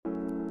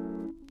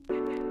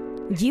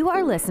You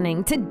are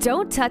listening to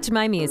Don't Touch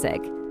My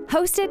Music,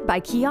 hosted by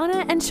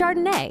Kiana and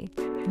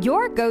Chardonnay,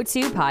 your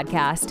go-to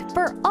podcast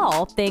for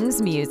all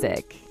things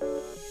music.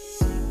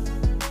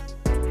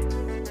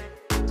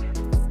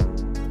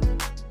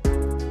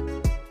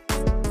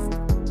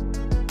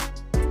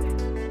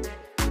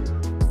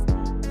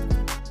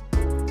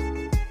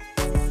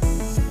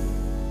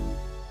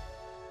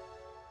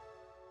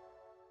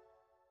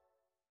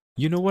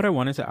 You know what I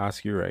wanted to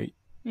ask you, right?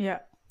 Yeah.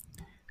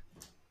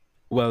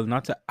 Well,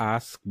 not to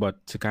ask,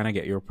 but to kind of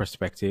get your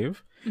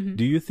perspective. Mm-hmm.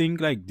 Do you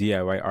think like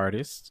DIY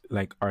artists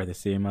like are the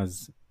same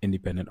as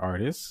independent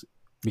artists?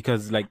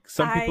 Because like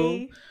some people,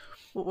 I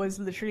was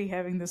literally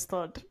having this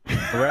thought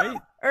right?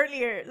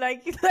 earlier,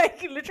 like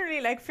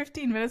literally like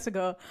 15 minutes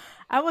ago.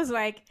 I was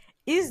like,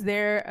 is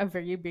there a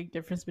very big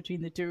difference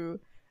between the two?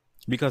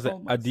 Because a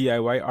Almost.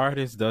 DIY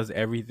artist does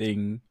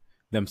everything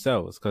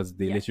themselves because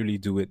they Yeah. literally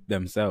do it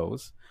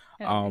themselves.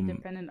 An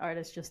independent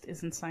artist just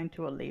isn't signed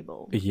to a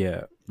label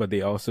Yeah, but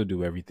they also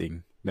do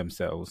everything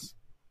themselves.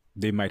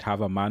 They might have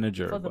a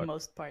manager, for the but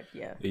most part.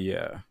 Yeah.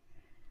 yeah,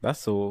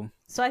 that's so.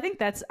 So I think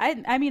that's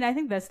I mean I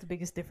think that's the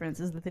biggest difference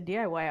is that the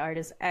DIY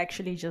artist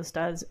actually just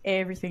does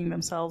everything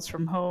themselves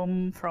from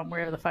home, from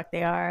wherever the fuck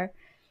they are.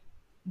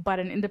 But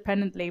an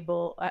independent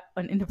label,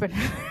 an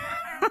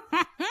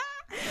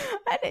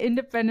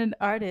independent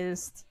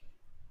artist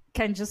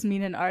can just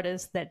mean an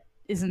artist that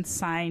isn't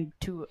signed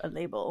to a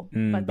label,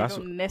 but they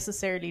don't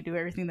necessarily do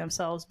everything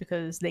themselves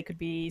because they could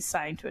be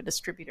signed to a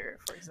distributor,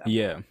 for example.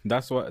 Yeah,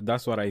 that's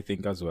what I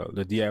think as well.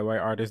 The DIY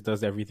artist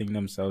does everything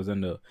themselves,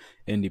 and the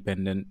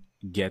independent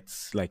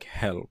gets like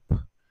help,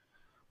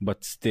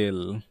 but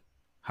still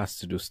has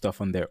to do stuff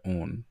on their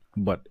own.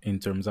 But in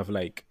terms of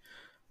like,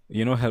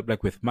 help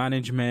like with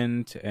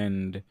management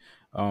and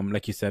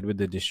like you said with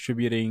the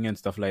distributing and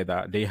stuff like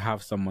that, they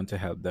have someone to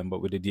help them.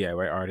 But with the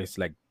DIY artists,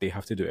 like they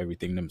have to do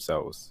everything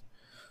themselves.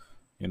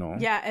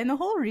 Yeah, and the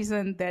whole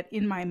reason that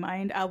in my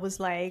mind I was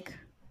like,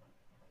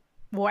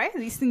 why are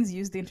these things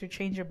used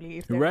interchangeably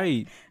if they're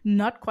Right.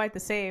 not quite the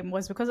same,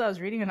 was because I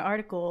was reading an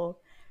article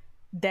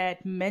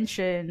that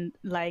mentioned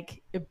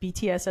like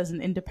BTS as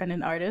an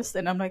independent artist,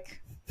 and I'm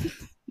like,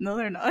 no,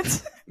 they're not,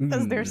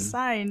 because they're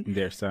signed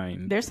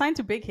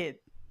to Big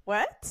Hit.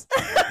 What?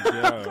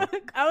 Yeah.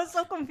 I was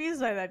so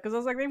confused by that because I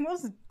was like, they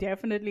most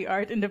definitely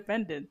aren't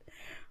independent,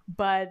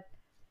 but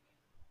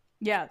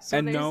yeah, so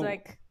And there's now-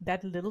 like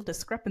that little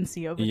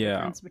discrepancy of a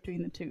difference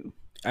between the two.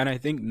 And I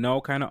think now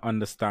kind of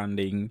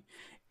understanding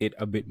it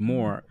a bit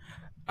more,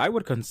 I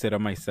would consider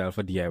myself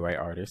a DIY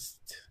artist.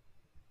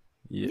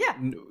 Yeah.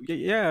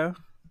 Yeah.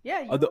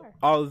 Yeah, you are.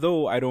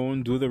 Although I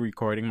don't do the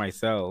recording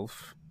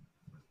myself,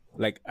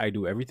 like I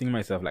do everything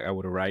myself. Like I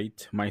would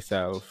write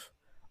myself,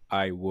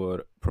 I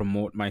would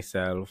promote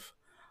myself,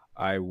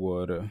 I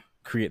would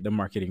create the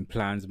marketing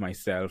plans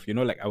myself.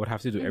 Like I would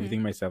have to do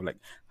everything myself. Like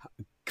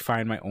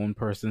find my own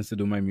persons to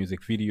do my music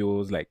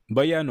videos, like.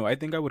 But yeah, no, I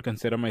think I would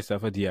consider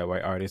myself a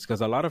DIY artist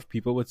because a lot of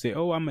people would say,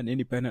 oh, I'm an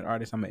independent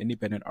artist,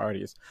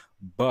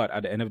 but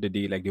at the end of the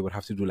day, like they would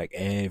have to do like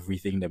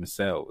everything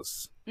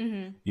themselves,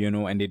 and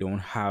they don't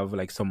have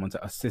like someone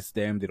to assist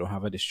them. They don't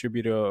have a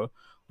distributor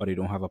or they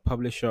don't have a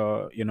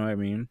publisher, you know what I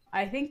mean?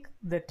 I think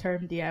the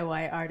term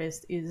DIY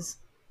artist is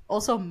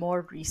also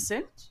more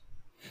recent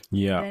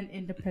than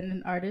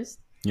independent artist,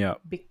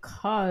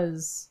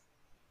 because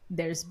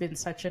there's been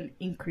such an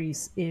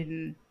increase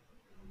in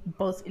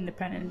both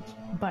independent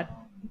but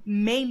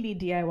mainly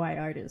DIY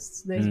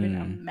artists. There's been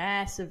a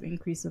massive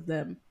increase of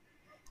them,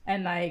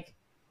 and like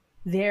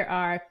there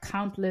are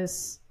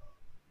countless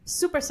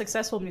super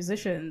successful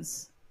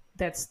musicians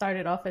that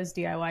started off as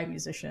DIY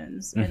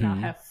musicians and now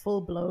have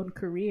full-blown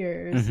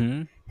careers,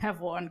 have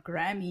won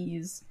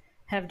Grammys,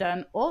 have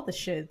done all the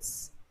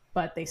shits,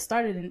 but they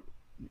started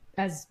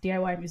as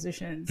DIY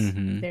musicians.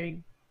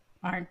 They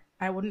aren't,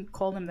 I wouldn't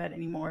call them that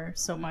anymore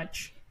so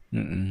much.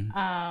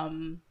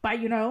 But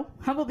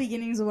humble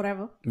beginnings or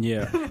whatever.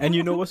 Yeah. And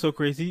you know what's so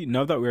crazy?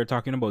 Now that we're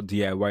talking about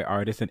DIY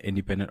artists and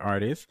independent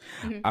artists,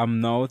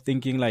 I'm now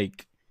thinking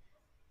like,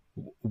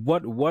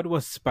 what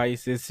was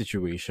Spice's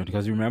situation?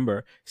 Because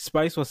remember,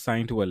 Spice was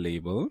signed to a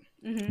label,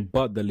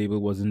 but the label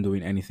wasn't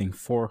doing anything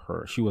for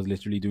her. She was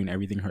literally doing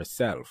everything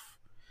herself.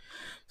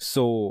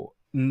 So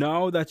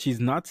now that she's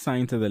not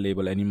signed to the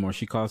label anymore,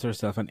 she calls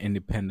herself an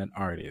independent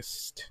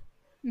artist.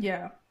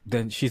 Yeah.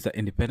 Then she's an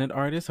independent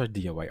artist or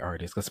DIY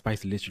artist? Because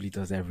Spice literally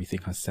does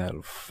everything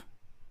herself.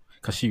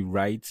 Because she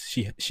writes,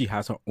 she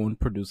has her own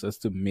producers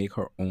to make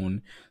her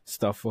own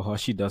stuff for her.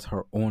 She does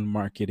her own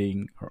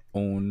marketing, her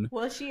own.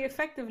 Well, she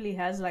effectively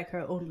has like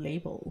her own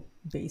label,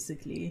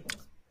 basically.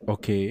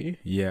 Okay,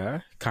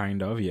 yeah,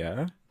 kind of,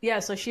 yeah. Yeah,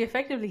 so she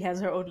effectively has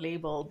her own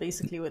label,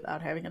 basically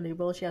without having a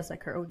label. She has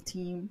like her own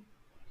team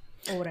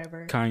or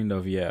whatever. Kind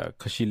of, yeah.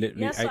 Because she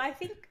literally. Yeah, so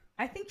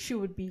I think she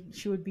would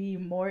be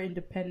more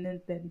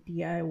independent than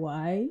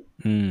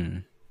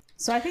DIY.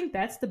 So I think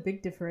that's the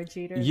big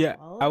differentiator. Yeah,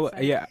 as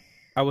well.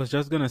 I was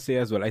just gonna say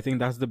as well. I think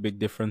that's the big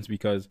difference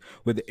because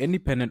with the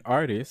independent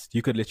artist,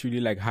 you could literally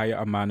like hire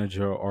a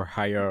manager or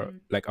hire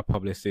like a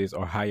publicist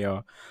or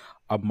hire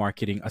a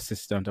marketing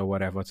assistant or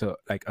whatever to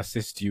like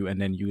assist you,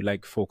 and then you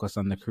like focus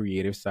on the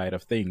creative side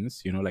of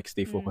things, you know, like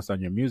stay focused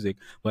on your music.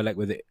 But like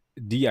with the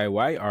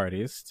DIY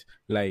artist,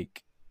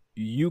 like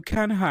you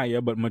can hire,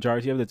 but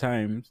majority of the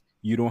time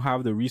you don't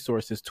have the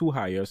resources to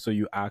hire, so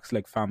you ask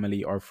like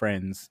family or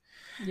friends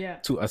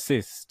to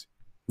assist,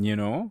 you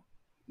know.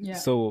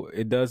 So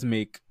it does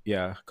make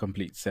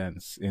complete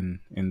sense in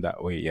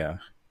that way.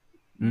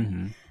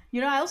 You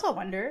know, I also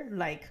wonder,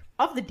 like,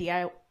 of the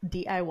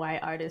DIY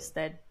artists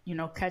that, you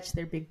know, catch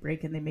their big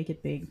break and they make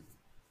it big,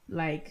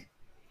 like,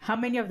 how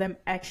many of them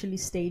actually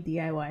stay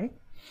DIY?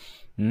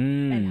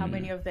 And how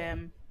many of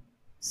them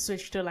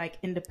switch to, like,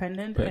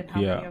 independent? And how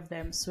many of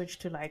them switch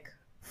to, like,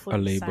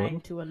 fully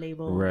signed to a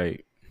label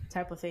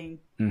type of thing?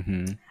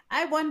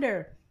 I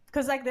wonder,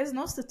 because, like, there's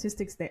no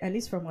statistics there, at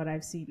least from what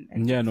I've seen.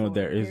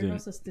 There isn't. No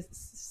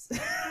statistics.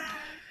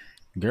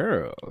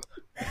 Girl.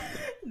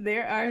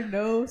 There are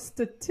no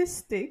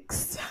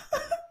statistics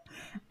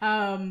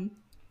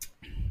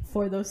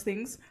for those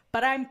things,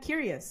 but I'm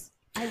curious.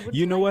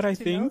 You know what I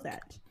think?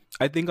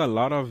 I think a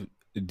lot of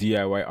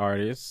DIY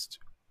artists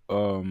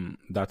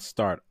that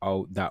start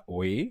out that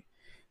way,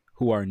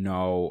 who are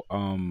now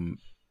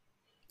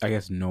I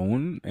guess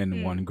known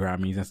and won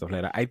Grammys and stuff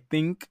like that, I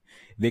think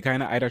they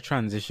kind of either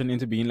transition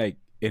into being like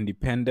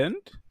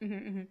independent,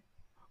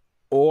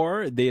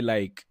 or they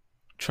like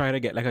try to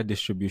get like a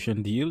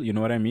distribution deal, you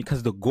know what I mean?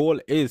 Because the goal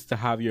is to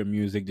have your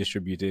music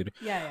distributed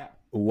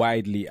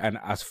widely and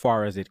as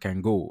far as it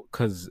can go.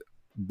 Because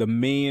the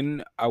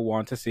main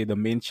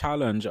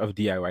challenge of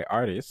DIY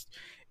artists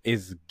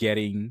is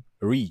getting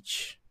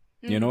reach,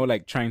 you know,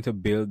 like trying to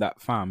build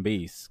that fan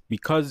base,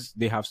 because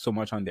they have so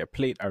much on their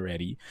plate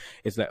already.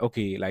 It's like,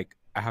 okay, like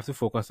I have to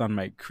focus on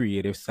my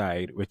creative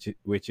side,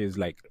 which is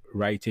like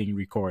writing,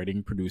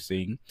 recording,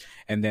 producing,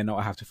 and then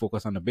I have to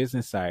focus on the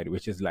business side,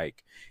 which is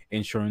like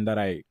ensuring that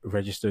I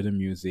register the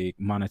music,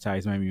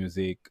 monetize my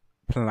music,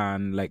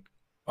 plan like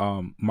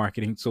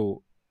marketing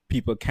so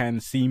people can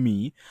see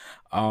me.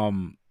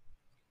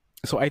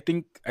 So I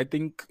think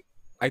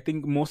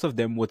most of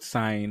them would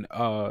sign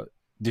a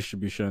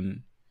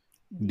distribution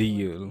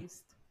deal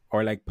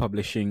or like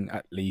publishing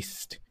at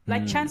least.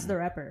 Like Chance the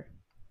Rapper.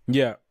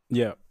 Yeah.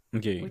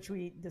 Okay. Which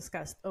we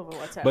discussed over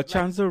WhatsApp. But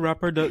Chance the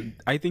Rapper,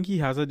 I think he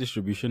has a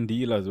distribution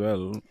deal as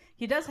well.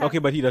 He does have... Okay,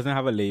 but he doesn't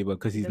have a label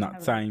because he's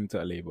not signed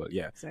to a label.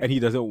 Yeah. Exactly. And he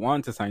doesn't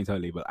want to sign to a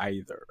label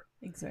either.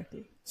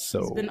 Exactly. So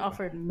he's been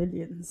offered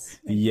millions.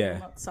 And he will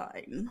not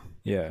sign.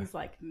 Yeah. He's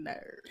like, no.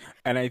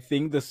 And I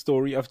think the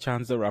story of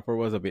Chance the Rapper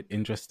was a bit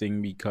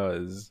interesting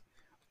because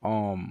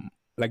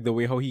like the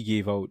way how he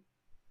gave out,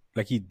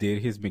 like he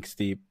did his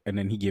mixtape and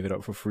then he gave it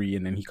up for free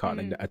and then he caught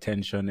like the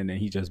attention and then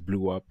he just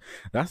blew up.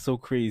 That's so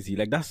crazy.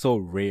 Like that's so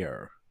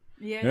rare.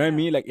 Yeah. You know what I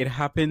mean? Like it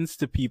happens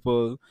to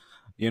people,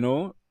 you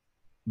know,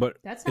 but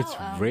it's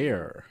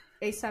rare.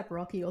 A$AP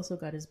Rocky also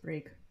got his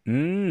break.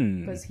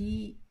 Because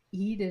he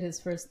did his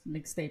first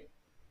mixtape.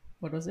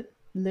 What was it?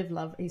 Live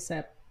Love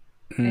A$AP.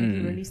 And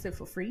he released it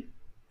for free.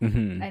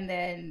 And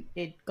then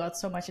it got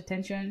so much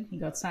attention. He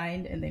got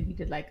signed and then he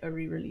did like a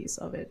re-release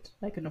of it,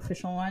 like an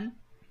official one.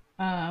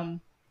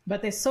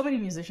 But there's so many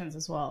musicians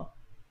as well,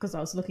 because I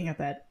was looking at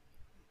that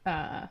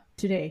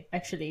today,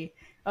 actually,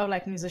 of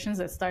like musicians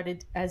that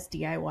started as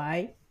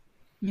DIY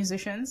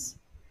musicians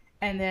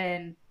and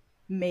then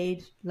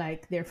made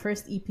like their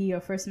first EP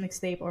or first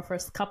mixtape or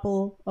first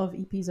couple of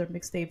EPs or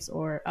mixtapes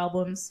or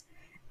albums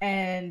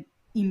and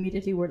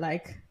immediately were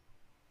like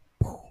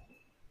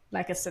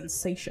a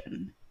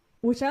sensation,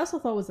 which I also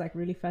thought was like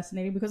really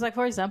fascinating because, like,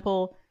 for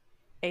example,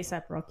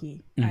 A$AP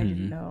Rocky, I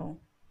didn't know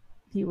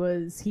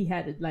he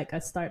had like a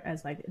start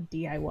as like a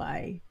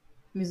DIY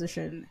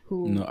musician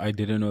who I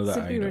didn't know that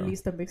simply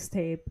released a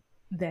mixtape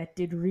that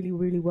did really,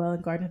 really well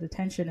and garnered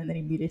attention and then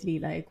immediately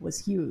like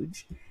was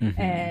huge.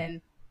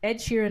 And Ed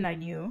Sheeran I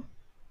knew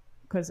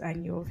because I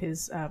knew of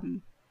his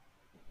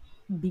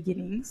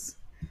beginnings.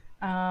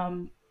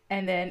 And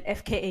then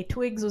FKA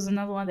Twigs was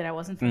another one that I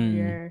wasn't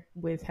familiar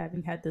with,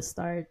 having had the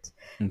start.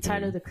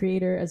 Tyler the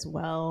Creator as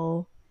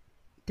well.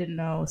 Didn't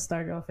know,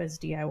 started off as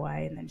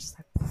DIY and then just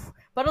like poof.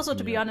 But also,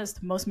 to be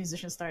honest, most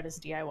musicians start as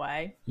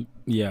DIY.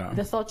 Yeah.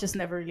 The thought just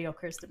never really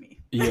occurs to me.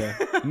 Yeah.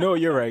 No,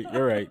 you're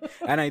right.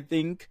 And I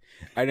think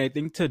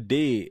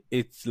today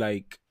it's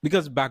like,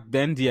 because back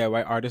then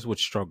DIY artists would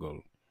struggle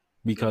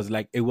because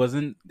like it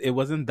wasn't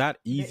that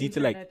easy to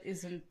like. That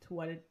isn't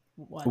what it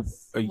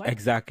was.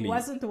 Exactly.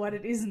 Wasn't what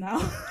it is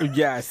now.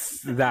 Yes,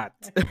 that.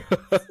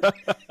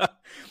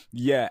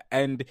 Yeah,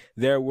 and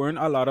there weren't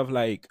a lot of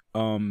like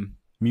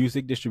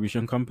music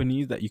distribution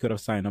companies that you could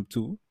have signed up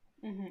to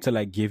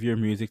like give your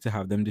music to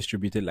have them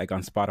distributed like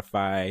on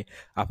Spotify,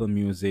 Apple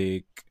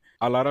Music.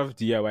 A lot of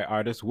DIY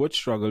artists would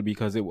struggle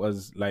because it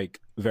was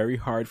like very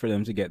hard for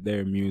them to get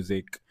their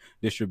music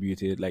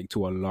distributed like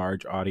to a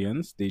large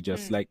audience. They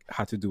just like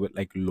had to do it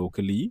like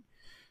locally.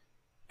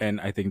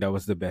 And I think that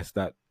was the best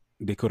that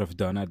they could have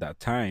done at that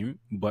time.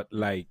 But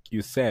like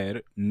you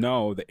said,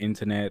 no, the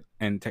internet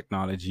and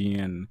technology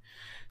and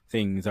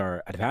things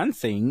are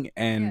advancing,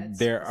 and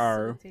there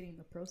are facilitating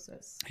the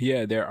process.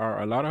 There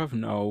are a lot of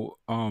now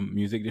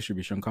music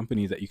distribution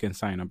companies that you can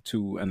sign up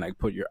to and like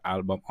put your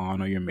album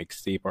on, or your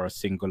mixtape or a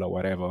single or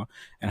whatever,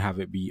 and have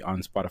it be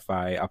on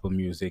Spotify, Apple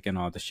Music, and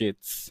all the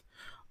shits,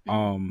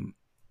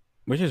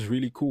 which is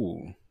really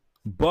cool.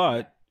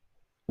 But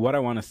what I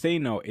want to say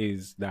now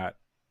is that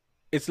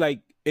it's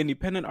like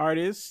independent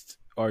artists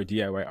or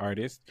DIY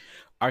artists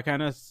are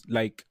kind of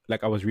like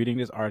I was reading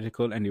this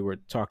article, and they were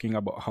talking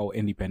about how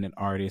independent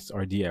artists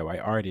or DIY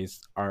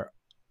artists are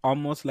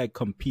almost like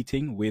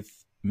competing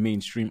with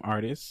mainstream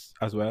artists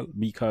as well,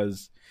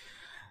 because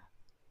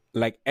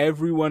like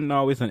everyone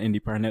now is an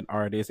independent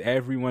artist,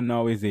 everyone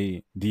now is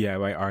a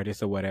DIY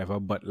artist or whatever,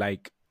 but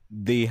like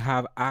they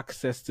have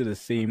access to the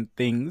same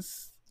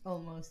things,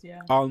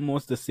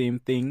 almost the same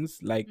things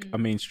like a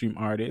mainstream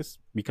artist,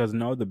 because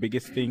now the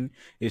biggest thing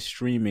is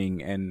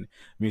streaming and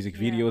music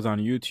videos on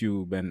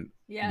YouTube and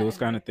those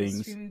kind of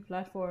things. Streaming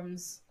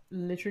platforms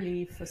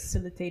literally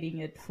facilitating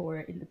it for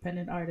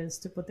independent artists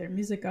to put their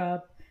music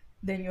up.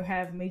 Then you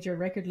have major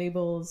record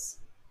labels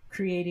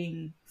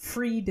creating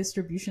free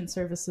distribution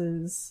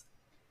services.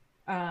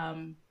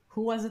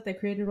 Who was it that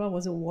created one?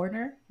 Was it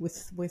Warner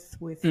with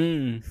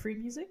free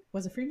music?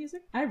 Was it free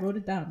music? I wrote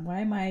it down. Why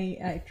am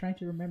I trying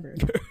to remember?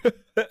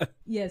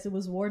 Yes, it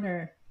was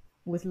Warner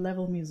with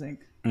Level Music.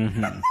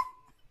 Mm-hmm.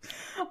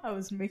 I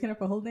was making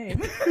up a whole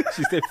name.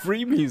 She said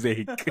free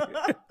music.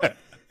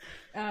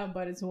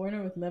 But it's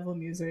Warner with Level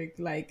Music.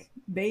 Like,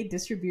 they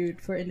distribute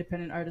for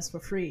independent artists for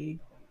free,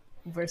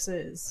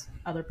 versus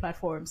other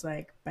platforms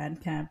like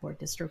Bandcamp or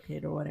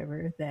DistroKid or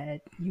whatever that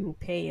you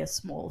pay a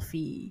small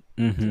fee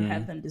to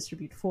have them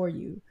distribute for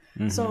you.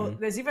 So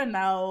there's even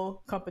now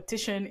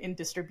competition in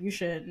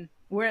distribution,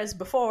 whereas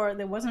before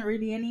there wasn't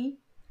really any,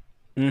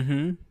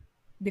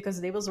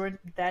 because labels weren't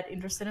that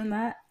interested in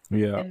that.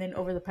 And then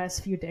over the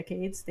past few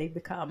decades, they've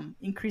become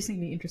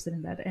increasingly interested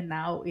in that, and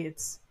now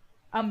it's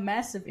a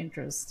massive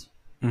interest.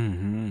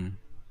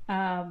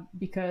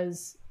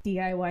 Because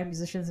DIY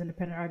musicians,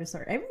 independent artists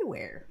are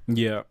everywhere.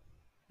 They're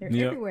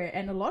everywhere,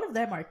 and a lot of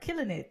them are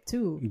killing it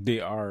too. They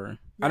are.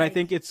 And I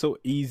think it's so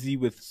easy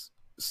with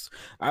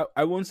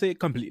I won't say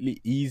completely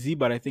easy,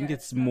 but I think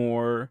it's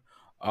more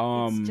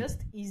it's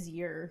just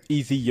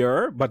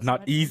easier, but it's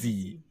not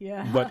easy.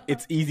 But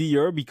it's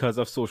easier because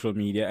of social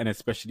media, and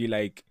especially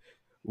like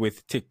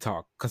with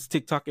TikTok, because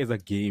TikTok is a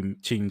game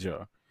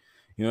changer.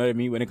 You know what I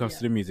mean? When it comes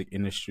to the music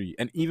industry,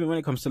 and even when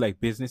it comes to like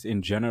business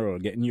in general,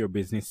 getting your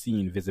business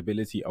seen,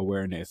 visibility,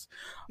 awareness,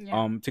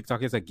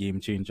 TikTok is a game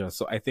changer.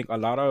 So I think a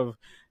lot of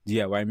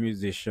DIY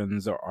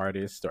musicians or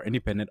artists or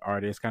independent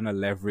artists kind of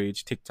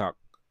leverage TikTok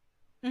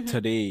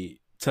today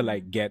to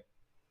like get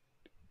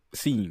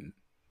seen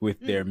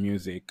with their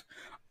music.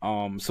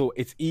 So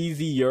it's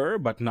easier,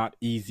 but not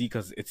easy,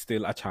 because it's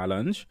still a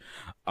challenge.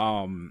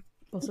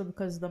 Also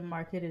because the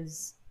market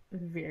is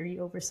very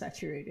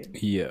oversaturated.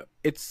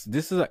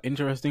 This is an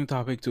interesting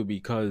topic too,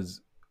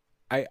 because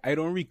I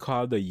don't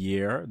recall the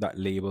year that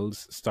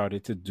labels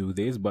started to do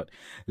this, but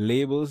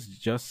labels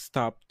just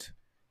stopped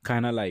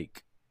kind of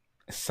like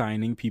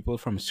signing people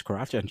from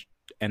scratch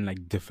and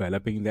like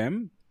developing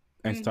them,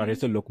 and started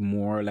to look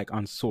more like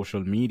on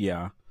social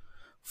media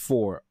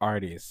for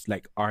artists.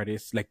 Like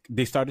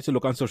they started to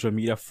look on social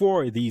media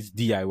for these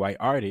DIY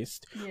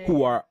artists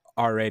who are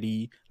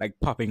already like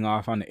popping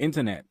off on the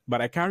internet. But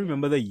I can't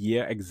remember the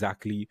year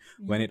exactly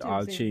when it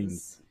all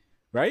changed.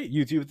 Right?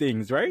 YouTube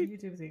things, right?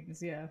 YouTube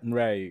things,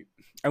 right.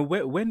 And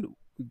when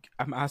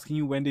I'm asking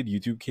you, when did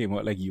YouTube came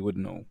out? Like, you would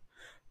know.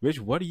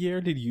 What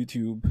year did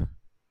YouTube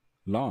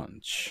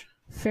launch?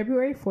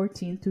 February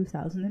 14,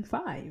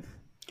 2005.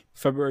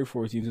 February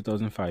 14,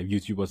 2005,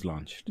 YouTube was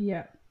launched.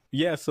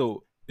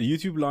 So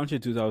YouTube launched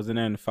in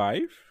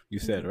 2005, you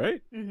said,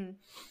 right?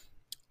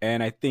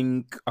 And I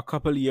think a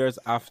couple of years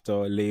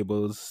after,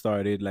 labels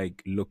started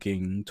like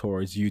looking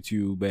towards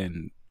YouTube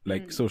and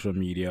like social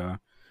media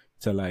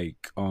to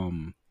like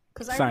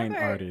sign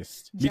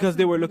artists, because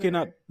they were looking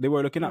at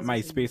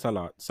MySpace a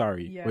lot.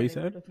 Sorry, what you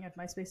said? Looking at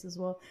MySpace as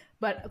well,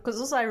 but because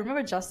also I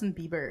remember Justin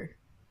Bieber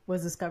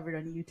was discovered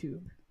on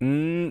YouTube.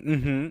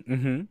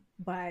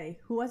 By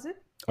who was it?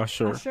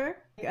 Usher.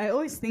 I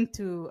always think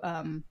to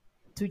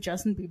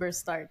Justin Bieber's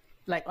start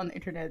like on the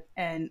internet,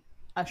 and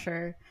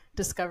Usher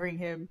discovering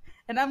him,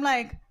 and I'm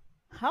like,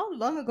 how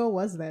long ago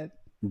was that?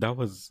 That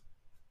was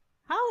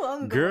how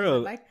long ago? Girl,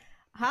 was it? Like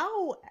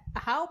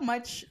how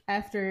much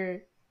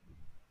after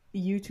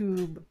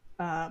YouTube's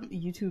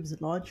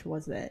launch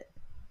was that?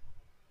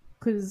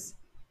 Because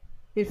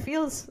it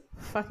feels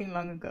fucking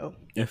long ago.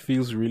 It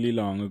feels really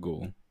long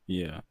ago.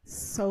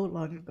 So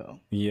long ago.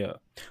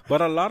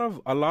 But a lot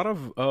of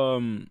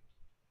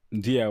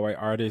DIY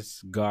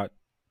artists got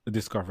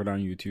discovered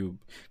on YouTube,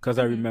 because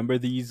I remember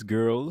these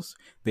girls,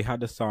 they had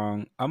the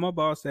song "I'm a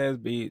Boss Ass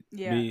Bitch."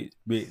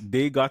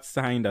 They got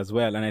signed as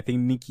well, and I think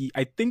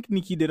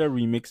Nicki did a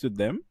remix with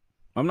them.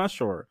 I'm not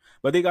sure,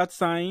 but they got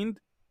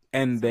signed,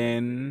 and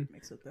then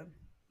mix with them.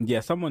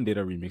 Yeah, someone did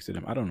a remix of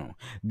them. I don't know.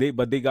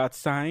 But they got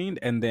signed,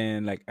 and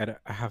then like I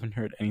haven't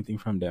heard anything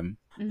from them.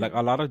 Like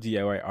a lot of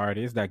DIY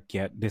artists that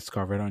get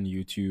discovered on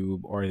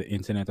YouTube or the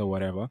internet or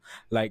whatever,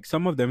 like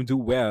some of them do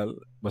well,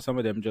 but some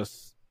of them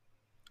just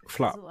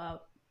flop. Fizzle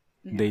out.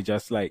 Yeah. They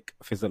just like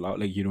fizzle out.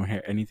 Like you don't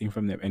hear anything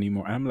from them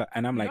anymore.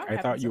 And I'm like, I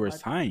thought you were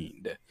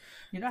signed.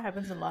 You know what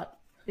happens a lot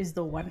is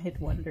the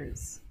one-hit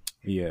wonders.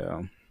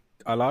 Yeah.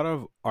 A lot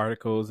of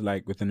articles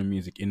like within the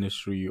music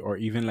industry or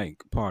even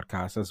like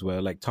podcasts as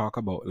well, like talk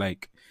about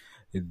like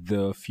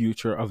the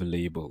future of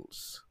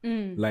labels.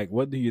 Like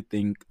what do you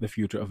think the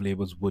future of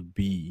labels would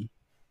be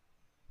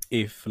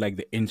if like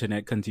the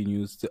internet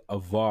continues to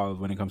evolve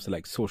when it comes to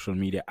like social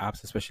media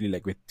apps, especially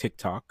like with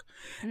TikTok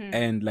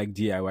and like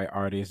DIY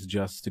artists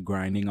just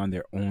grinding on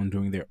their own,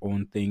 doing their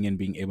own thing and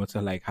being able to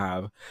like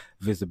have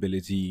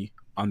visibility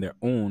on their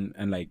own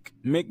and like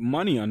make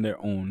money on their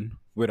own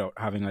without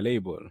having a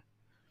label?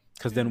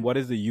 Because then what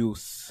is the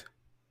use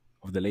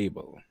of the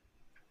label?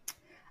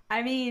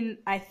 I mean,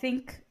 I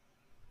think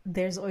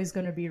there's always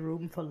going to be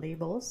room for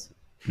labels.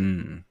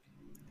 Simply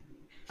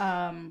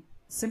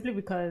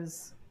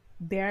because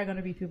there are going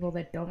to be people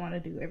that don't want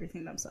to do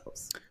everything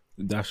themselves.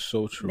 That's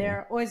so true. There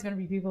are always going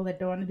to be people that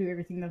don't want to do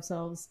everything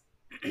themselves.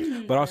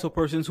 But also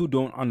persons who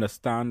don't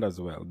understand as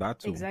well.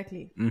 That's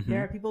exactly.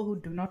 There are people who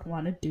do not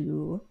want to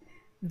do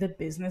the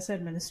business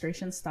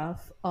administration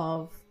stuff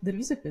of the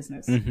music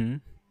business.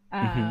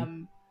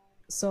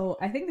 So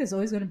I think there's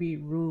always going to be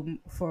room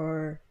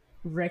for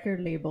record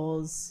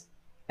labels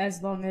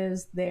as long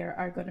as there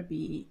are going to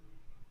be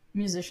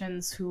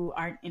musicians who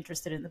aren't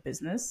interested in the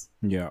business.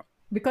 Yeah.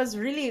 Because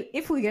really,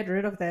 if we get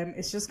rid of them,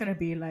 it's just going to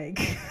be like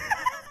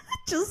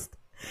just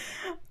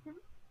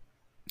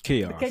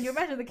chaos. Can you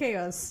imagine the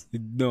chaos?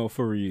 No,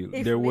 for real.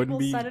 If there labels wouldn't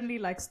be suddenly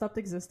like stopped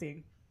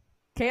existing.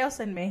 Chaos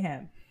and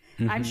mayhem.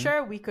 I'm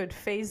sure we could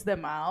phase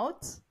them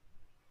out,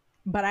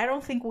 but I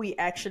don't think we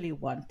actually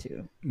want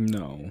to.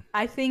 No.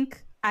 I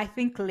think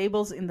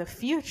labels in the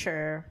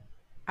future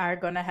are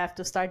gonna have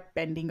to start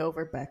bending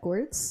over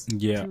backwards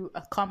to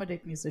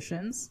accommodate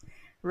musicians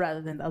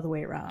rather than the other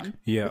way around.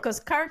 Yeah. Because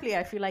currently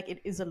I feel like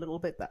it is a little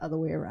bit the other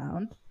way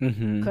around.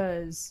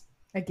 Because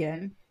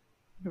again,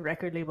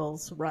 record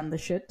labels run the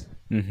shit.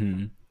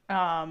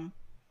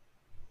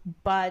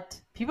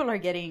 But people are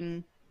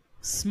getting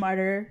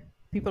smarter.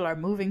 People are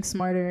moving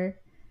smarter.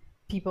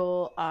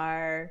 People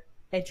are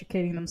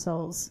educating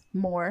themselves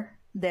more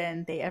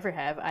than they ever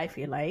have, I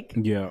feel like.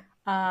 Yeah.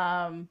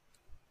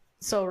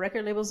 So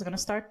record labels are going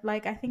to start,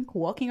 like, I think,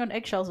 walking on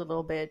eggshells a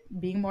little bit,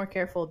 being more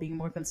careful, being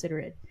more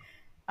considerate.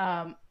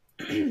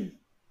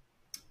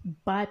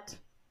 But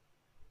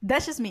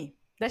that's just me.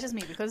 That's just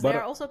me, because there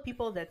are also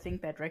people that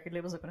think that record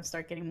labels are going to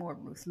start getting more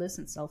ruthless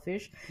and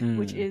selfish,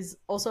 which is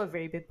also a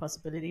very big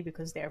possibility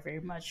because they are very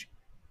much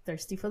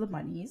thirsty for the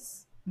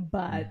monies.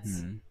 But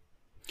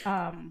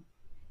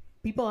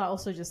people are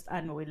also just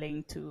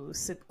unwilling to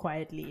sit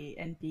quietly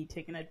and be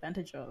taken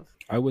advantage of.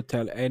 I would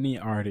tell any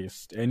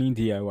artist, any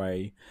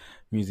DIY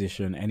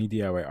musician, any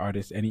DIY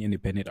artist, any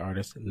independent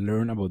artist,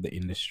 learn about the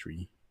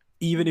industry.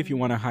 Even if you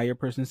want to hire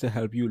persons to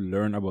help you,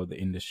 learn about the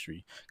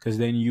industry, because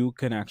then you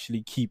can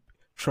actually keep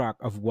track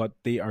of what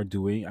they are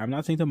doing. I'm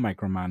not saying to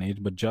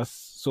micromanage, but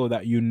just so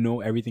that you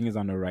know everything is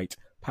on the right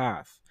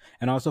path.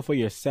 And also for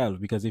yourself,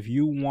 because if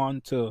you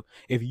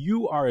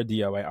are a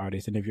DIY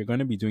artist and if you're going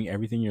to be doing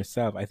everything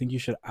yourself, I think you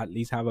should at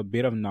least have a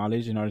bit of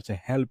knowledge in order to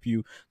help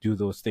you do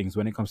those things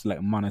when it comes to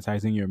like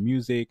monetizing your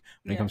music,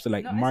 when it comes to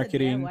like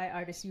marketing. As a DIY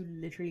artist, you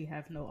literally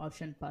have no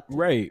option but to.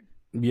 Right.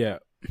 Yeah.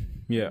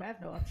 You have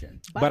no option.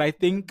 But I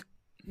think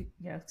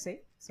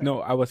Sorry. No,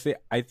 I would say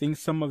I think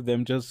some of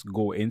them just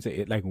go into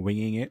it like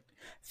winging it,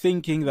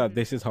 thinking that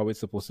this is how it's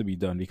supposed to be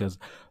done, because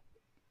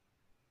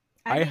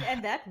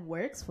and that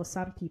works for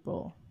some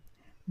people,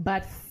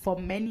 but for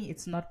many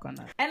it's not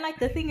gonna. And like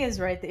the thing is,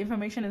 right, the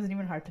information isn't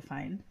even hard to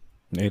find.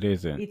 It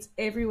isn't. It's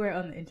everywhere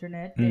on the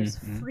internet. There's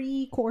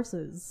free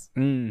courses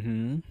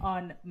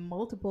on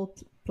multiple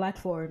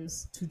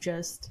platforms to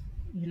just,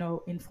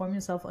 inform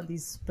yourself on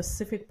these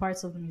specific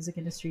parts of the music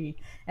industry.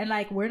 And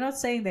like, we're not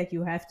saying that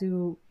you have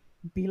to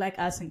be like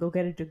us and go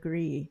get a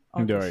degree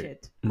on the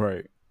shit.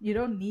 Right. You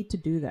don't need to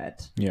do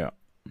that. Yeah.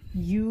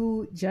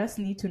 You just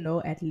need to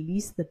know at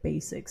least the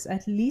basics,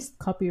 at least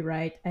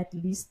copyright, at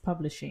least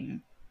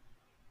publishing,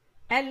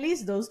 at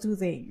least those two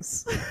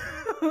things.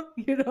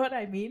 You know what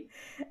I mean?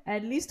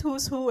 At least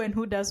who's who and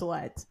who does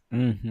what.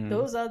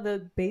 Those are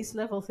the base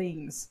level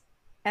things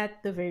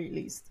at the very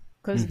least,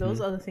 because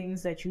those are the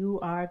things that you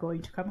are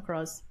going to come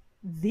across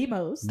the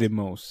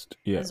most,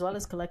 yeah, as well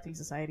as collecting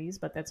societies,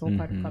 but that's all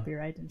part of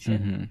copyright and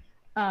shit.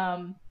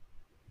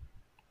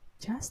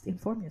 Just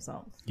inform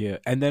yourself. Yeah.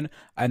 And then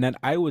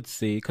I would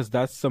say, because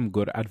that's some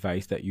good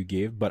advice that you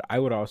gave, but I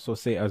would also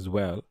say as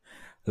well,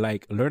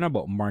 like, learn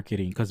about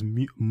marketing, because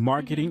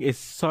marketing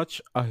is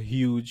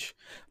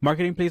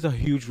marketing plays a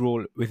huge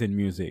role within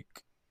music.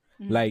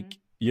 Like,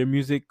 your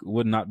music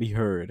would not be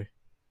heard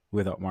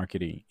without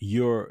marketing.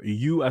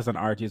 You as an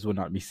artist will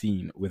not be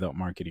seen without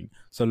marketing.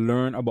 So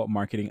learn about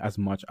marketing as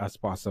much as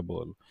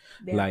possible.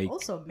 There are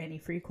also many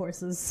free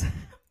courses.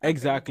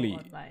 Exactly.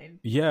 Online.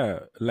 Yeah,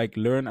 like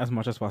learn as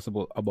much as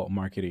possible about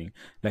marketing.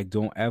 Like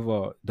don't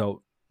ever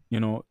doubt,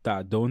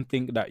 that don't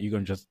think that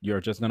you're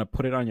just gonna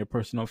put it on your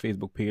personal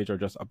Facebook page or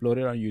just upload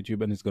it on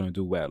YouTube and it's gonna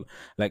do well.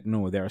 Like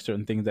no, there are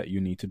certain things that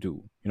you need to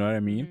do. You know what I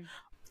mean?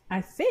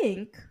 I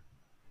think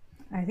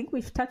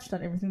we've touched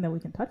on everything that we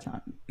can touch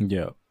on.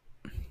 Yeah.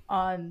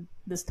 On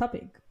this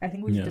topic. I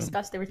think we've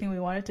discussed everything we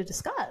wanted to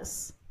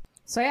discuss.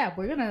 So yeah,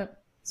 we're gonna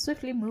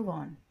swiftly move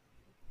on.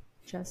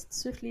 Just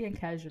swiftly and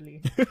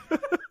casually.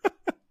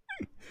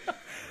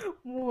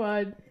 Move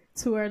on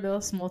to our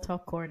little small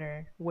talk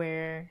corner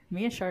where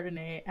me and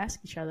Chardonnay ask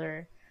each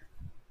other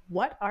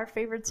what our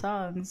favorite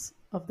songs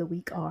of the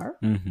week are.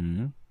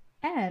 Mm-hmm.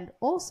 And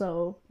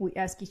also we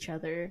ask each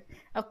other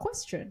a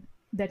question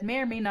that may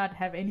or may not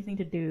have anything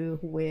to do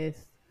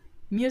with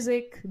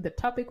music, the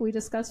topic we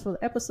discussed for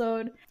the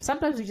episode.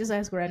 Sometimes we just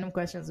ask random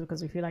questions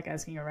because we feel like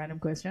asking a random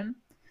question.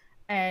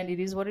 And it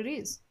is what it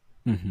is.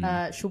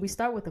 Mm-hmm. Should we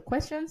start with the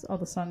questions or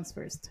the songs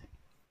first?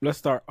 Let's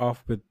start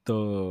off with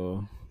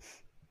the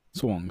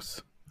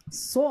songs.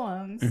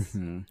 Songs?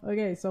 Mm-hmm.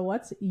 Okay, so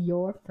what's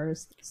your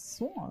first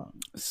song?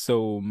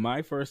 So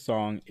my first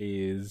song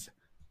is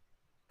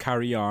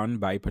Carry On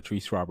by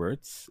Patrice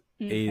Roberts.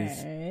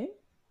 Okay.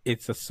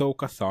 It's a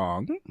soca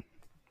song.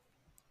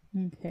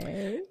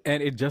 Okay.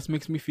 And it just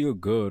makes me feel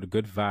good.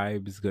 Good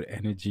vibes, good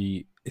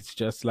energy. It's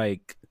just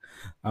like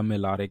a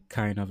melodic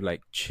kind of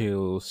like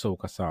chill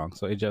soca song.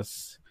 So I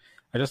just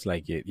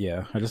like it.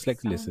 Yeah. I just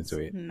like to listen to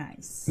it.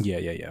 Nice.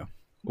 Yeah.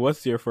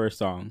 What's your first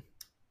song?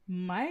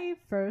 My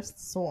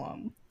first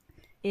song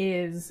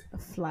is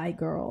Fly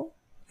Girl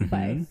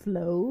by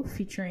Flo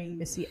featuring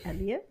Missy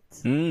Elliott.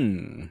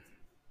 It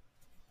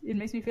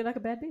makes me feel like a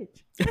bad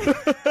bitch.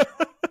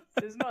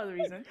 There's no other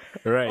reason.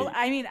 Right. Well,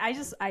 I mean, I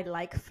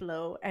like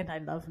Flo and I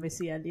love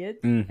Missy Elliott.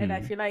 And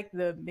I feel like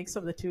the mix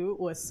of the two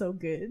was so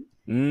good.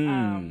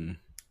 It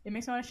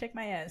makes me want to shake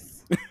my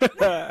ass.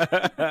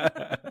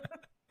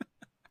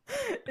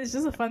 It's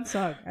just a fun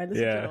song. I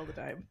listen to it all the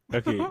time.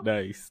 Okay,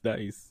 nice.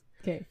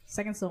 Okay,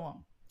 second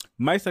song.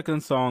 My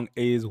second song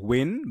is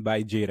Win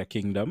by Jada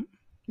Kingdom.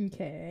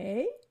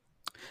 Okay.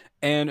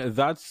 And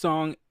that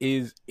song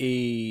is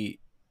it's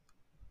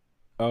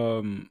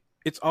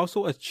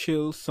also a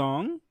chill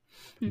song,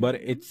 but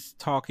it's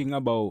talking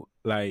about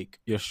like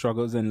your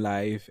struggles in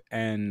life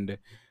and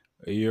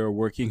you're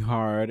working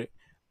hard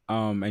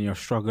and you're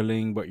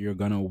struggling, but you're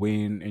gonna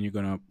win and you're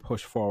gonna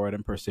push forward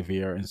and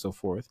persevere and so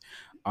forth.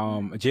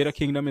 Jada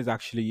Kingdom is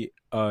actually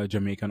a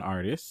Jamaican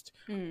artist.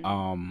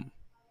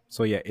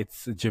 So yeah,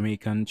 it's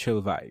Jamaican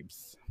chill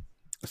vibes.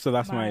 So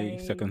that's my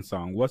second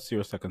song. What's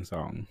your second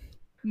song?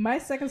 My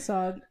second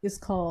song is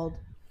called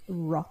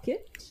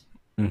Rocket.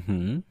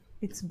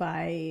 It's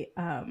by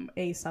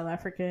a South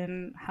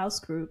African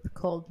house group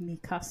called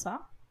Mikasa.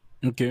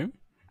 Okay.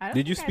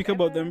 Did you speak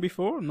about them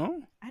before?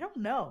 No? I don't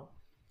know.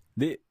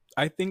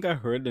 I think I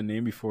heard the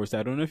name before, so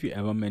I don't know if you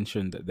ever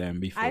mentioned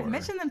them before. I've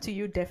mentioned them to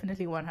you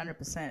definitely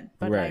 100%,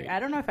 but like I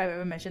don't know if I've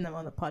ever mentioned them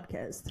on the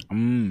podcast.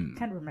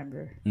 Can't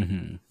remember.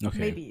 Okay.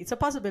 Maybe it's a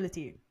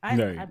possibility. I'm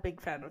a big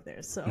fan of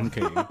theirs, so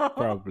okay,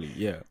 probably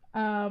yeah.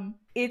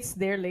 It's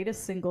their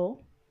latest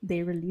single.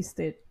 They released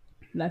it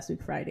last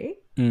week Friday.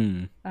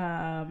 And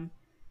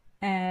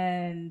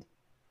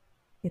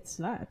it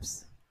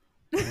slaps.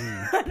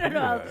 I don't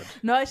know.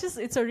 No,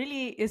 it's a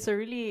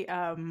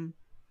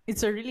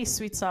really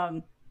sweet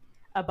song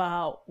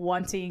about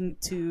wanting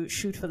to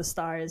shoot for the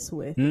stars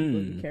with people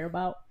you care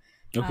about.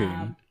 Okay.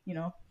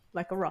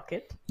 Like a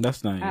rocket.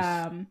 That's nice.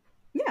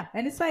 Yeah,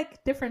 and it's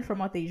like different from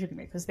what they usually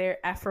make because they're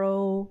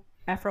Afro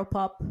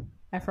pop,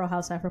 Afro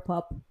house, Afro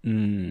pop.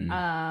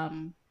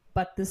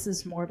 But this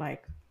is more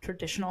like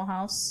traditional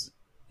house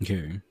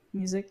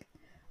music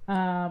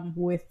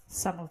with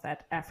some of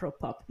that Afro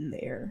pop in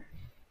there.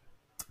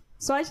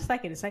 So I just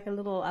like it. It's like a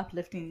little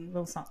uplifting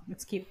little song.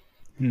 It's cute.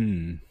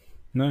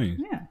 Nice.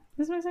 Yeah,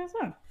 this is my second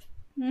song.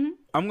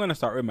 I'm going to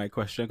start with my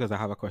question because I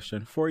have a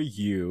question for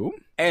you.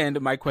 And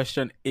my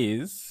question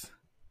is,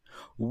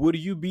 would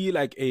you be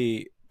like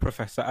a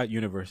professor at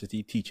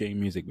university teaching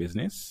music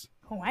business?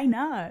 Why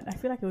not? I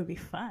feel like it would be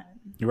fun.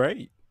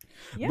 Right.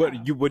 Yeah.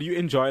 But would you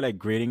enjoy like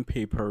grading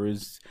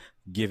papers,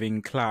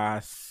 giving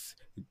class,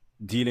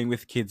 dealing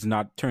with kids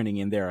not turning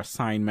in their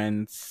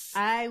assignments?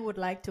 I would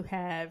like to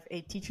have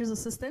a teacher's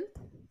assistant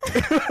so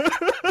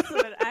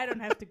that I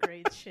don't have to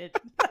grade shit.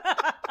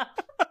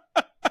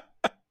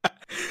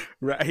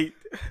 Right.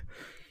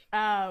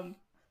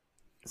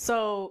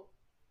 So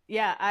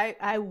yeah,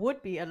 I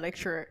would be a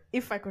lecturer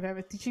if I could have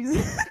a teacher's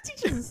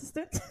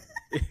assistant.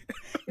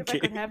 If I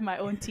could have my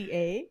own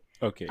TA.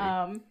 Okay.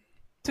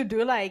 To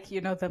do like,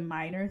 the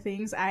minor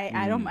things.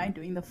 I don't mind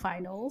doing the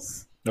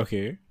finals.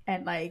 Okay.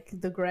 And like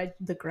the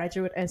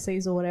graduate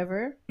essays or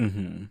whatever.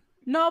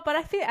 No, but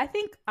I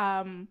think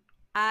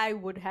I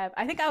would have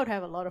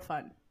a lot of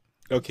fun.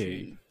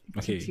 Okay.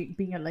 teaching,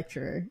 being a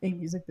lecturer, a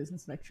music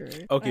business lecturer.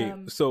 Okay,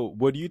 so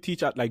what do you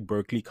teach at like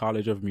Berkeley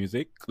College of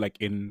Music, like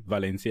in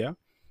Valencia,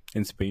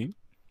 in Spain?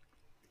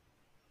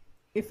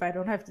 If I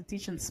don't have to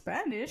teach in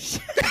Spanish,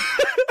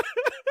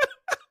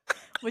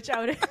 which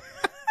I would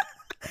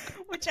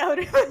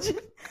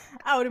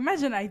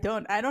imagine I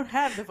don't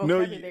have the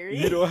vocabulary.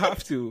 No, you don't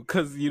have to,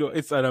 because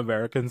it's an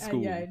American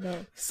school. Yeah, I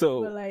know.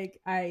 So, but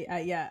like I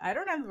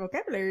don't have the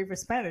vocabulary for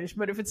Spanish,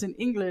 but if it's in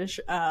English,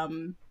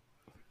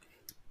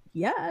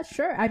 yeah,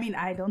 sure. I mean,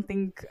 I don't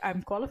think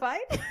I'm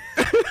qualified.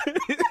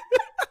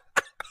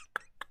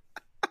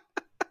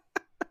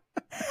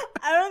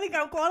 I don't think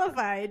I'm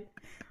qualified,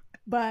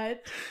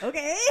 but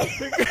okay.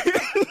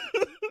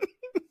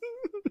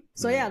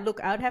 So yeah,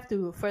 look, I'd have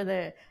to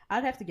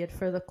get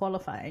further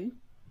qualified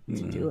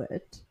to do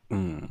it.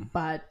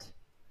 But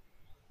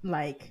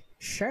like,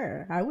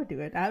 sure, I would do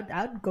it.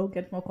 I'd go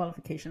get more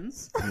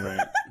qualifications.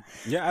 Right.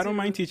 Yeah, I don't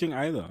mind teaching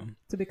either.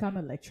 To become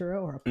a lecturer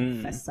or a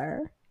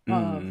professor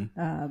of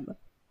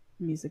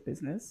music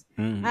business.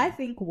 I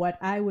think what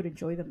I would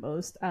enjoy the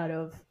most out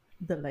of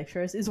the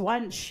lectures is,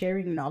 one,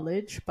 sharing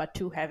knowledge, but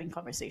two, having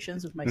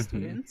conversations with my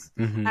students.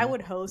 I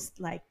would host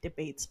like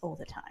debates all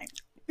the time.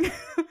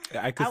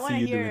 I want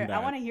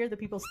to hear the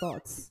people's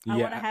thoughts. I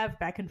want to have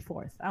back and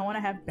forth. I want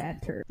to have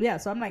banter. Yeah,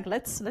 so I'm like,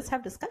 let's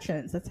have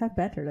discussions. Let's have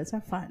banter. Let's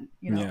have fun.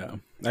 Yeah,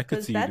 I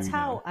could see. That's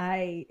how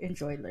I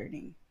enjoy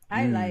learning.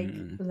 I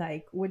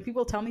like when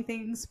people tell me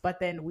things, but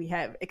then we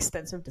have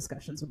extensive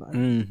discussions about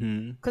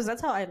it. Because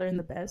that's how I learn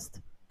the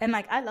best. And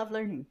like, I love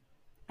learning.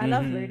 I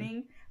love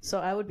learning. So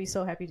I would be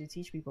so happy to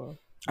teach people.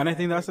 And I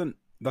think that's an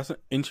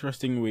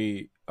interesting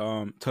way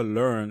to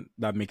learn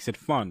that makes it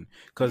fun,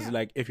 because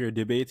like if you're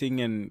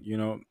debating and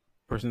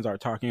persons are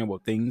talking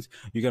about things,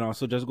 you can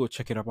also just go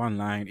check it up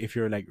online if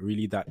you're like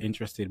really that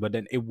interested, but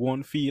then it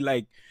won't feel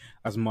like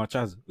as much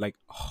as like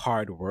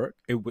hard work.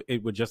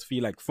 It would just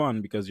feel like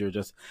fun because you're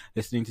just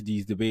listening to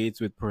these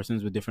debates with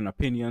persons with different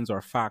opinions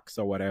or facts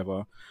or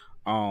whatever.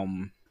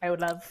 I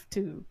would love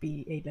to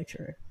be a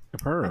lecturer. I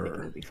think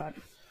it would be fun.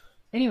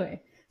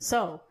 Anyway,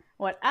 so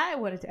what I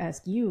wanted to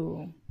ask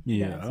you,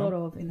 sort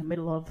of in the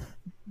middle of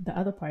the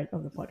other part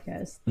of the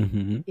podcast,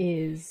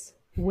 is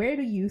where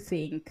do you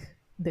think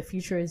the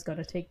future is going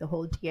to take the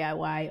whole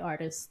DIY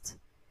artist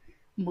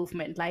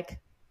movement?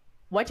 Like,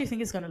 what do you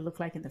think is going to look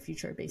like in the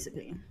future,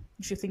 basically?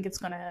 Do you think it's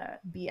going to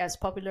be as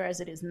popular as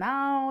it is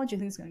now? Do you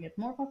think it's going to get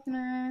more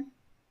popular?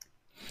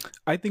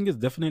 I think it's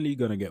definitely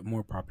going to get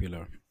more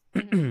popular.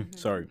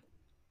 Sorry.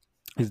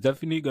 It's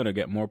definitely going to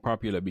get more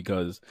popular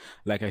because,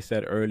 like I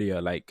said earlier,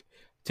 like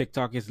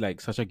TikTok is like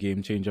such a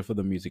game changer for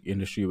the music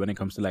industry when it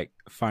comes to like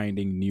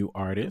finding new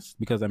artists.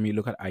 Because I mean,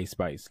 look at Ice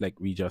Spice. Like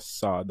we just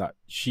saw that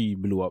she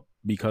blew up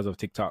because of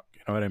TikTok.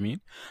 You know what I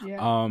mean?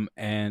 Yeah.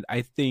 And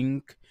I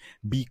think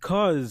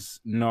because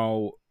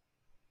now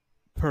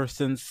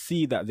persons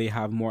see that they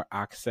have more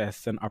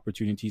access and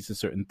opportunities to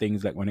certain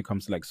things, like when it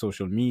comes to like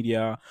social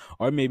media,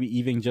 or maybe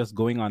even just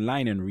going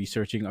online and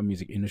researching a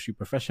music industry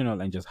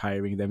professional and just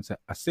hiring them to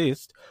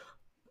assist.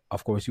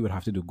 Of course, you would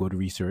have to do good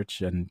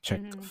research and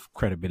check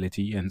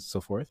credibility and so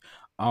forth.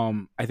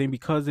 I think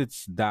because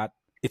it's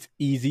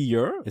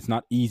easier. It's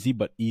not easy,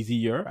 but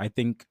easier. I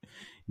think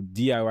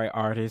DIY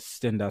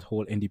artists and that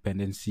whole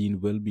independent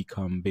scene will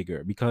become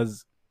bigger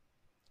because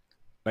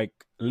like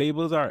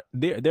labels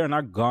they're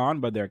not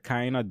gone, but they're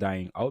kind of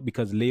dying out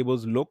because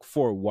labels look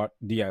for what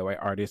DIY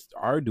artists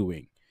are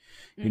doing.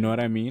 You know what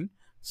I mean?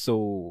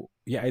 So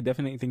yeah, I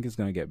definitely think it's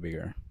gonna get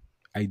bigger.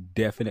 I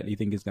definitely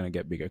think it's gonna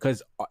get bigger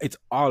because it's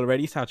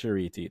already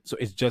saturated. So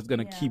it's just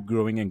gonna keep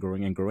growing and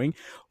growing and growing.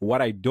 What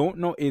I don't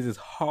know is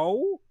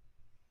how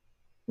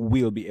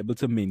we'll be able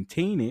to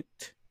maintain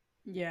it.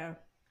 Yeah.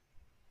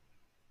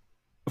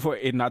 For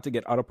it not to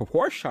get out of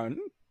proportion,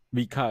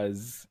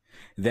 because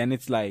then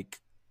it's like,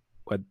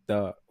 what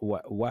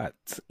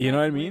you know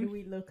what I mean? Where do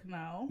we look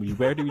now?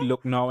 Where do we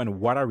look now, and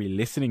what are we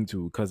listening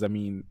to? Because I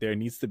mean, there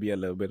needs to be a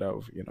little bit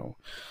of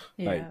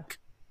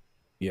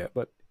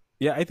but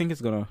yeah, I think it's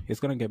gonna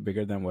get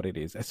bigger than what it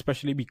is,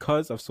 especially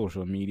because of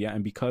social media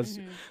and because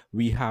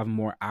we have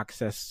more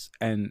access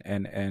and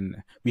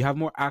we have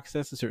more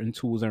access to certain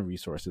tools and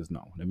resources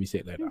now. Let me say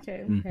it like that.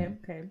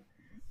 Okay.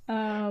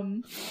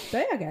 So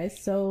yeah,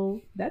 guys, so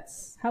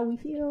that's how we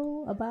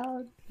feel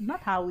about,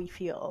 not how we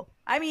feel.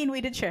 I mean, we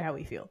did share how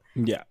we feel.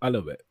 Yeah, a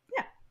little bit.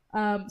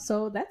 Yeah.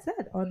 So that's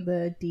it on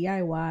the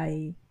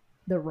DIY,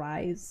 the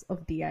rise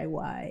of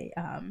DIY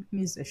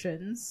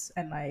musicians,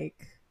 and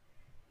like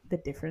the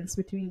difference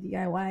between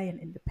DIY and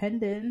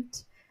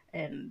independent,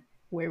 and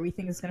where we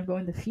think it's going to go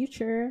in the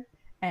future,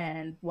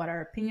 and what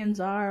our opinions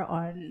are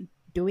on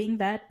doing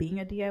that, being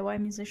a DIY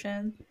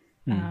musician.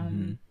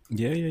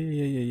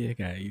 Yeah,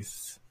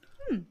 guys.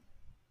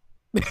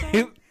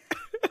 So,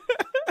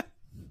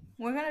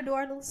 We're going to do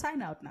our little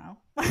sign out now.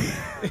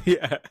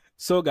 Yeah.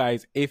 So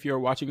guys, if you're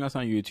watching us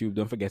on YouTube,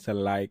 don't forget to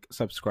like,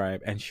 subscribe,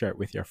 and share it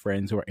with your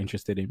friends who are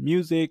interested in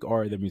music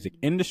or the music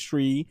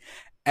industry.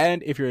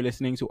 And if you're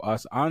listening to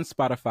us on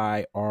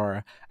Spotify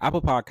or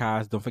Apple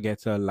Podcasts, don't forget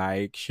to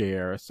like,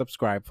 share,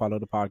 subscribe, follow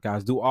the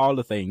podcast, do all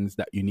the things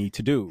that you need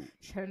to do.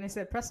 Sharon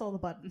said, press all the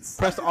buttons.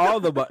 Press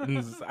all the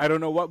buttons. I don't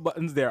know what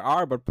buttons there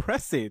are, but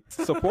press it.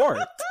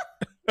 Support.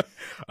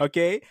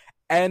 Okay?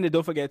 And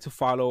don't forget to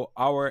follow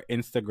our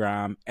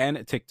Instagram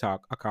and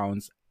TikTok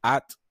accounts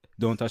at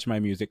Don't Touch My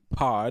Music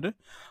Pod.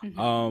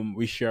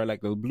 We share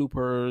like little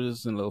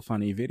bloopers and little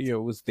funny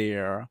videos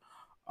there.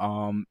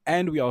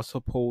 And we also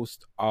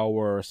post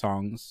our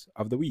songs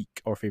of the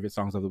week, our favorite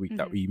songs of the week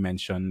that we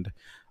mentioned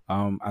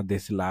at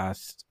this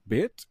last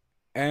bit.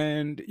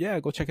 And yeah,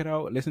 go check it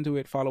out, listen to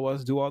it, follow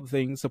us, do all the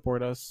things,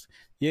 support us.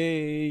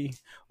 Yay!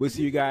 We'll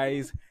see you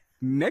guys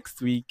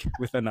next week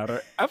with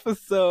another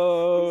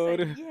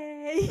episode.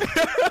 Yay!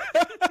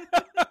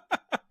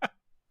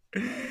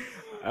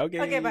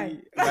 Okay. Okay, bye.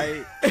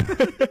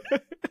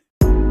 Bye.